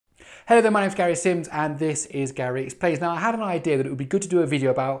Hello there, my name's Gary Sims and this is Gary Explains. Now I had an idea that it would be good to do a video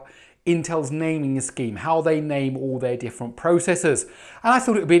about Intel's naming scheme, how they name all their different processors. And I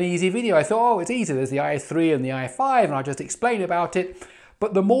thought it would be an easy video. I thought, oh, it's easy, there's the i3 and the i5 and I'll just explain about it.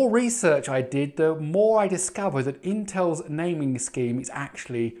 But the more research I did, the more I discovered that Intel's naming scheme is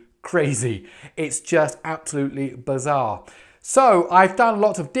actually crazy. It's just absolutely bizarre. So I've done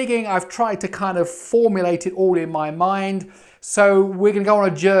lots of digging, I've tried to kind of formulate it all in my mind. So we're going to go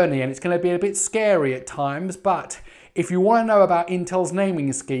on a journey and it's going to be a bit scary at times, but if you want to know about Intel's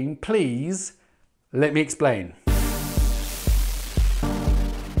naming scheme, please let me explain.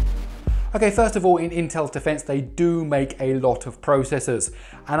 Okay, first of all, in Intel's defense, they do make a lot of processors.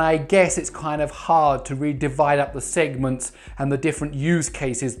 And I guess it's kind of hard to really divide up the segments and the different use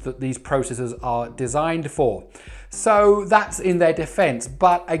cases that these processors are designed for. So that's in their defense.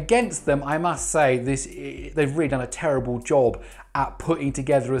 But against them, I must say, they've really done a terrible job at putting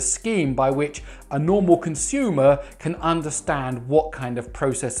together a scheme by which a normal consumer can understand what kind of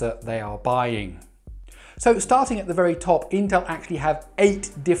processor they are buying. So starting at the very top, Intel actually have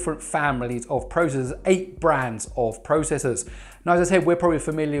 8 different families of processors, 8 brands of processors. Now, as I said, we're probably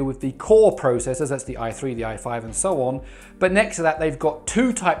familiar with the core processors, that's the i3, the i5 and so on. But next to that, they've got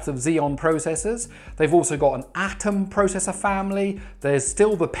 2 types of Xeon processors. They've also got an Atom processor family. There's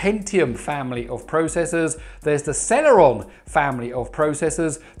still the Pentium family of processors. There's the Celeron family of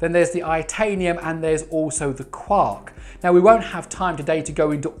processors. Then there's the Titanium and there's also the Quark. Now, we won't have time today to go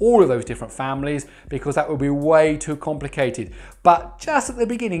into all of those different families because that would be way too complicated. But just at the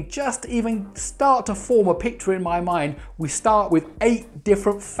beginning, just to even start to form a picture in my mind, we start with 8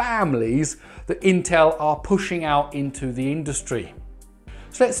 different families that Intel are pushing out into the industry.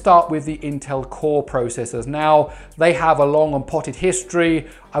 So let's start with the Intel Core processors. Now, they have a long and potted history.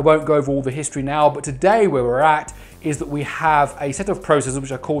 I won't go over all the history now, but today where we're at is that we have a set of processors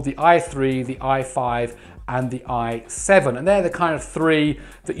which are called the i3, the i5, and the i7, and they're the kind of 3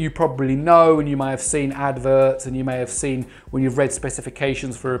 that you probably know, and you may have seen adverts and you may have seen when you've read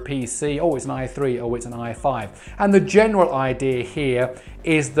specifications for a PC, oh, it's an i3, oh, it's an i5. And the general idea here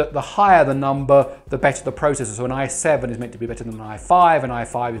is that the higher the number, the better the processor. So an i7 is meant to be better than an i5, an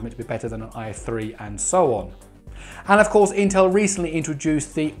i5 is meant to be better than an i3, and so on. And of course, Intel recently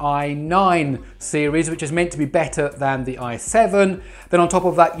introduced the i9 series, which is meant to be better than the i7. Then on top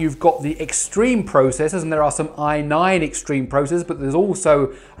of that, you've got the Extreme processors, and there are some i9 Extreme processors, but there's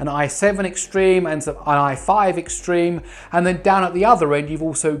also an i7 Extreme and an i5 Extreme. And then down at the other end, you've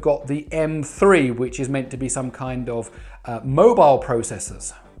also got the M3, which is meant to be some kind of mobile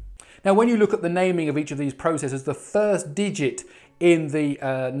processors. Now, when you look at the naming of each of these processors, the first digit in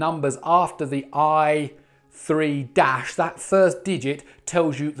the numbers after the i3 dash, that first digit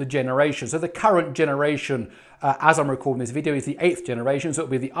tells you the generation. So the current generation, as I'm recording this video, is the 8th generation. So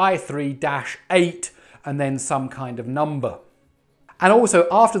it'll be the i3-8 and then some kind of number. And also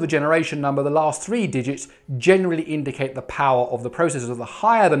after the generation number, the last 3 digits generally indicate the power of the processor. So the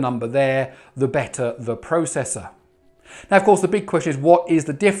higher the number there, the better the processor. Now, of course, the big question is, what is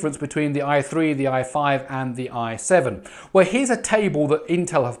the difference between the i3, the i5 and the i7? Well, here's a table that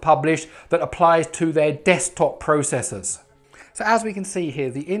Intel have published that applies to their desktop processors. So as we can see here,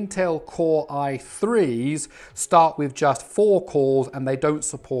 the Intel Core i3s start with just 4 cores and they don't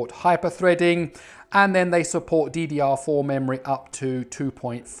support hyperthreading, and then they support DDR4 memory up to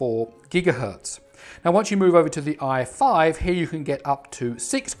 2.4 gigahertz. Now, once you move over to the i5, here you can get up to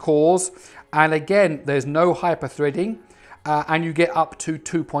 6 cores, and again, there's no hyperthreading, and you get up to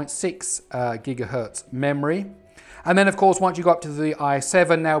 2.6 gigahertz memory. And then, of course, once you go up to the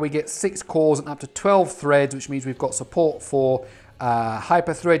i7, now we get 6 cores and up to 12 threads, which means we've got support for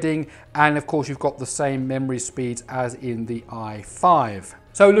hyperthreading, and of course, you've got the same memory speeds as in the i5.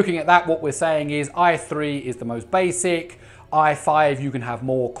 So looking at that, what we're saying is i3 is the most basic, i5 you can have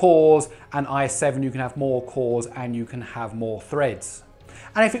more cores, and i7 you can have more cores and you can have more threads.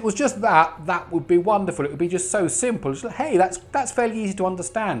 And if it was just that, that would be wonderful. It would be just so simple. Just, hey, that's fairly easy to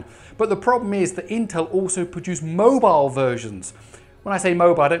understand. But the problem is that Intel also produce mobile versions. When I say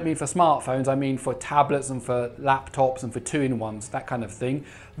mobile, I don't mean for smartphones, I mean for tablets and for laptops and for 2-in-1s, that kind of thing.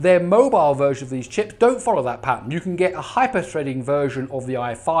 Their mobile version of these chips don't follow that pattern. You can get a hyperthreading version of the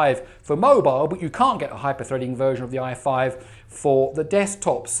i5 for mobile, but you can't get a hyperthreading version of the i5 for the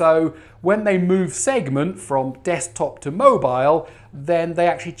desktop. So when they move segment from desktop to mobile, then they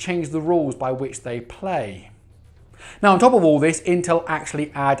actually change the rules by which they play. Now, on top of all this, Intel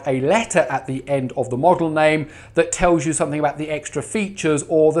actually add a letter at the end of the model name that tells you something about the extra features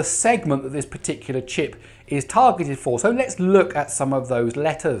or the segment that this particular chip is targeted for. So let's look at some of those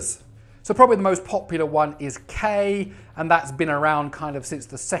letters. So probably the most popular one is K, and that's been around kind of since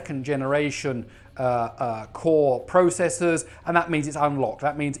the second generation core processors, and that means it's unlocked.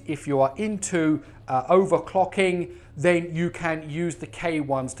 That means if you are into overclocking, then you can use the K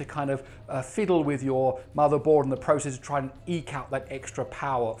ones to kind of fiddle with your motherboard and the processor to try and eke out that extra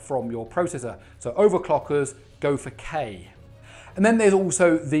power from your processor. So overclockers go for K. And then there's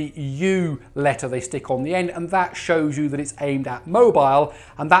also the U letter they stick on the end, and that shows you that it's aimed at mobile,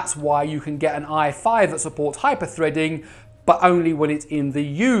 and that's why you can get an i5 that supports hyperthreading, but only when it's in the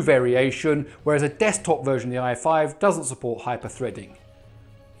U variation, whereas a desktop version of the i5 doesn't support hyperthreading.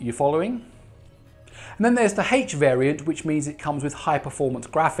 You following? And then there's the H variant, which means it comes with high performance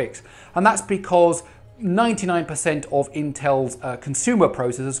graphics, and that's because 99% of Intel's consumer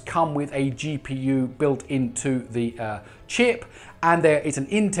processors come with a GPU built into the chip, and it's an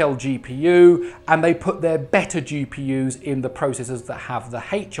Intel GPU, and they put their better GPUs in the processors that have the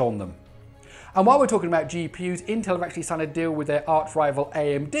H on them. And while we're talking about GPUs, Intel have actually signed a deal with their arch rival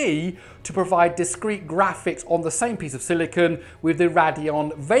AMD to provide discrete graphics on the same piece of silicon with the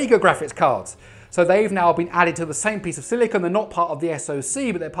Radeon Vega graphics cards. So they've now been added to the same piece of silicon. They're not part of the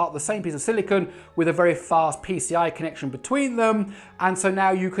SoC, but they're part of the same piece of silicon with a very fast PCI connection between them. And so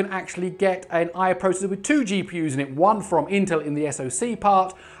now you can actually get an I processor with two GPUs in it, one from Intel in the SoC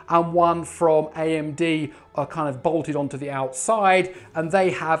part and one from AMD kind of bolted onto the outside, and they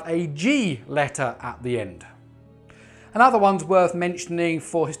have a G letter at the end. And other ones worth mentioning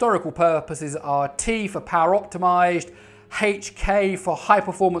for historical purposes are T for power optimized, HK for high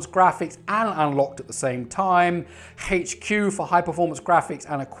performance graphics and unlocked at the same time, HQ for high performance graphics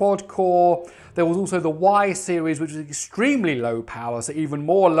and a quad core. There was also the Y series, which was extremely low power, so even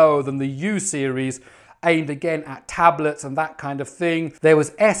more lower than the U series, aimed again at tablets and that kind of thing. There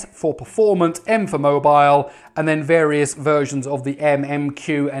was S for performance, M for mobile, and then various versions of the M,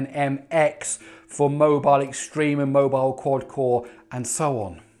 MQ and MX for mobile extreme and mobile quad core and so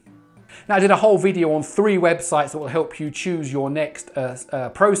on. Now, I did a whole video on 3 websites that will help you choose your next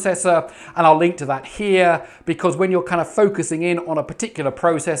processor, and I'll link to that here, because when you're kind of focusing in on a particular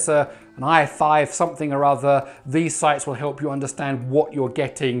processor, an i5 something or other, these sites will help you understand what you're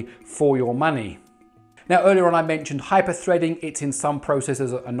getting for your money. Now, earlier on I mentioned hyperthreading. It's in some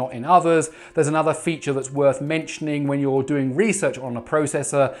processors and not in others. There's another feature that's worth mentioning when you're doing research on a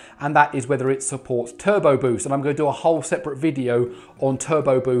processor, and that is whether it supports turbo boost. And I'm going to do a whole separate video on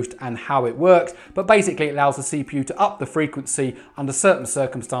turbo boost and how it works. But basically it allows the CPU to up the frequency under certain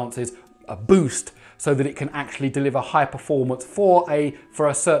circumstances, a boost, so that it can actually deliver high performance for a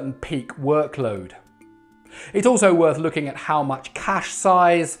certain peak workload. It's also worth looking at how much cache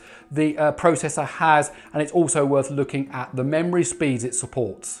size the processor has, and it's also worth looking at the memory speeds it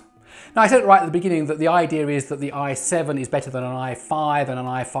supports. Now, I said right at the beginning that the idea is that the i7 is better than an i5 and an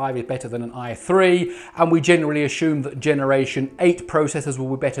i5 is better than an i3, and we generally assume that Generation 8 processors will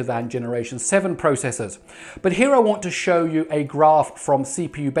be better than Generation 7 processors. But here I want to show you a graph from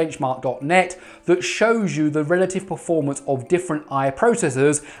CPUbenchmark.net that shows you the relative performance of different i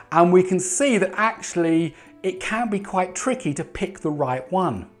processors, and we can see that actually it can be quite tricky to pick the right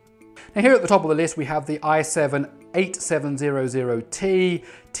one. Now, here at the top of the list we have the i7 8700T.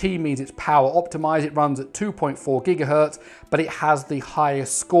 T means it's power optimized. It runs at 2.4 gigahertz, but it has the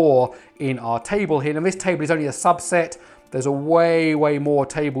highest score in our table here. And this table is only a subset. There's a way more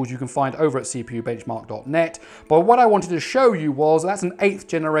tables you can find over at CPUbenchmark.net. But what I wanted to show you was that's an 8th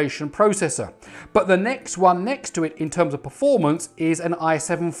generation processor. But the next one next to it in terms of performance is an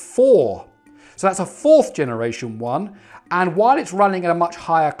i7 IV. So that's a 4th generation one. And while it's running at a much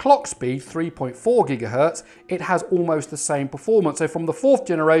higher clock speed, 3.4 gigahertz, it has almost the same performance. So from the 4th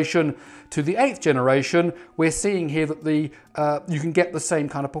generation to the 8th generation, we're seeing here that you can get the same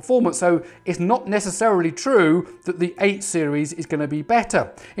kind of performance. So it's not necessarily true that the 8 series is going to be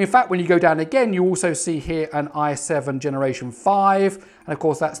better. In fact, when you go down again, you also see here an i7 generation 5, and of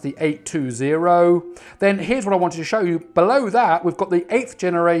course that's the 820. Then here's what I wanted to show you. Below that, we've got the 8th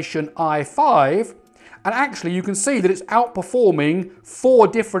generation i5, and actually you can see that it's outperforming 4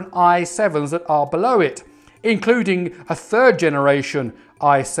 different i7s that are below it, including a 3rd generation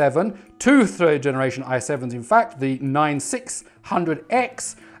i7, 2 3rd generation i7s in fact, the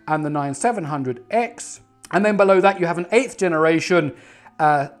 9600X and the 9700X. And then below that you have an 8th generation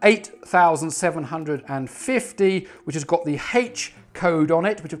 8750, which has got the H code on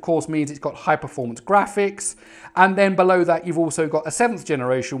it, which of course means it's got high performance graphics. And then below that you've also got a 7th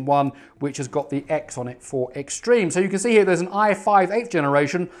generation one, which has got the X on it for extreme. So you can see here there's an i5 8th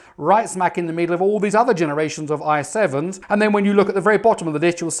generation right smack in the middle of all these other generations of i7s. And then when you look at the very bottom of the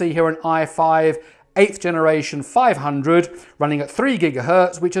list, you'll see here an i5 8th generation 500 running at 3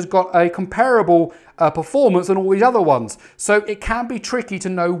 gigahertz, which has got a comparable performance than all these other ones. So it can be tricky to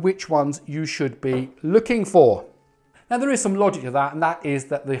know which ones you should be looking for. Now there is some logic to that, and that is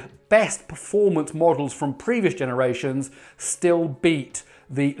that the best performance models from previous generations still beat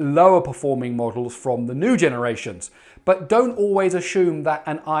the lower performing models from the new generations. But don't always assume that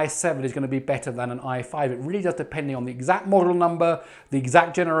an i7 is going to be better than an i5. It really does depend on the exact model number, the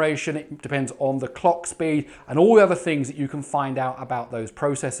exact generation. It depends on the clock speed and all the other things that you can find out about those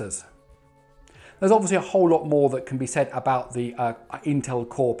processors. There's obviously a whole lot more that can be said about the Intel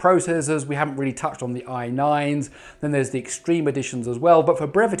Core processors. We haven't really touched on the i9s. Then there's the Extreme editions as well. But for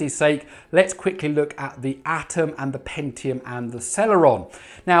brevity's sake, let's quickly look at the Atom and the Pentium and the Celeron.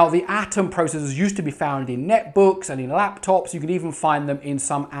 Now, the Atom processors used to be found in netbooks and in laptops. You can even find them in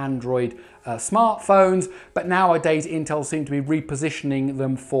some Android smartphones, but nowadays Intel seem to be repositioning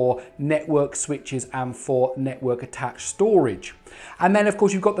them for network switches and for network attached storage. And then of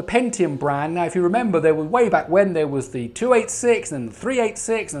course you've got the Pentium brand. Now if you remember, there was way back when there was the 286 and the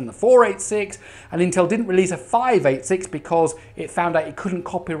 386 and the 486, and Intel didn't release a 586 because it found out it couldn't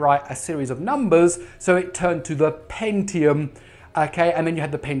copyright a series of numbers, so it turned to the Pentium. Okay, and then you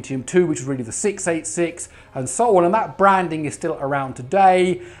had the Pentium 2, which was really the 686 and so on, and that branding is still around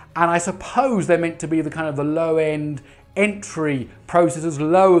today. And I suppose they're meant to be the kind of the low-end entry processors,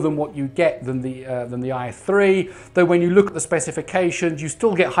 lower than what you get than the i3. Though when you look at the specifications, you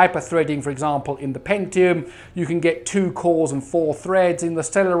still get hyper-threading, for example, in the Pentium. You can get 2 cores and 4 threads. In the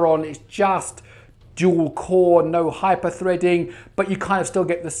Celeron, it's just dual core, no hyper-threading, but you kind of still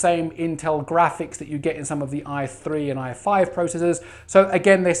get the same Intel graphics that you get in some of the i3 and i5 processors. So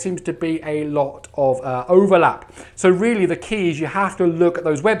again, there seems to be a lot of overlap. So really the key is you have to look at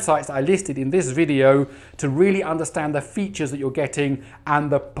those websites that I listed in this video to really understand the features that you're getting and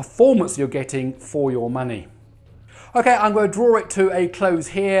the performance you're getting for your money. Okay, I'm going to draw it to a close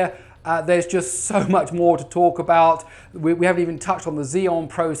here. There's just so much more to talk about. We haven't even touched on the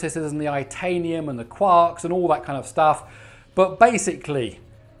Xeon processors and the Itanium and the Quarks and all that kind of stuff. But basically,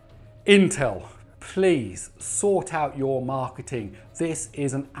 Intel, please sort out your marketing. This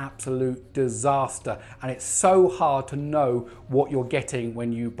is an absolute disaster, and it's so hard to know what you're getting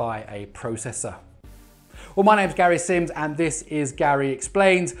when you buy a processor. Well, my name's Gary Sims and this is Gary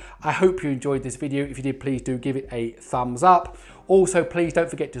Explains. I hope you enjoyed this video. If you did, please do give it a thumbs up. Also, please don't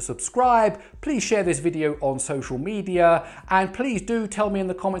forget to subscribe. Please share this video on social media, and please do tell me in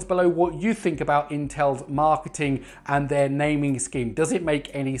the comments below what you think about Intel's marketing and their naming scheme. Does it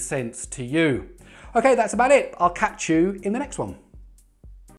make any sense to you? Okay, that's about it. I'll catch you in the next one.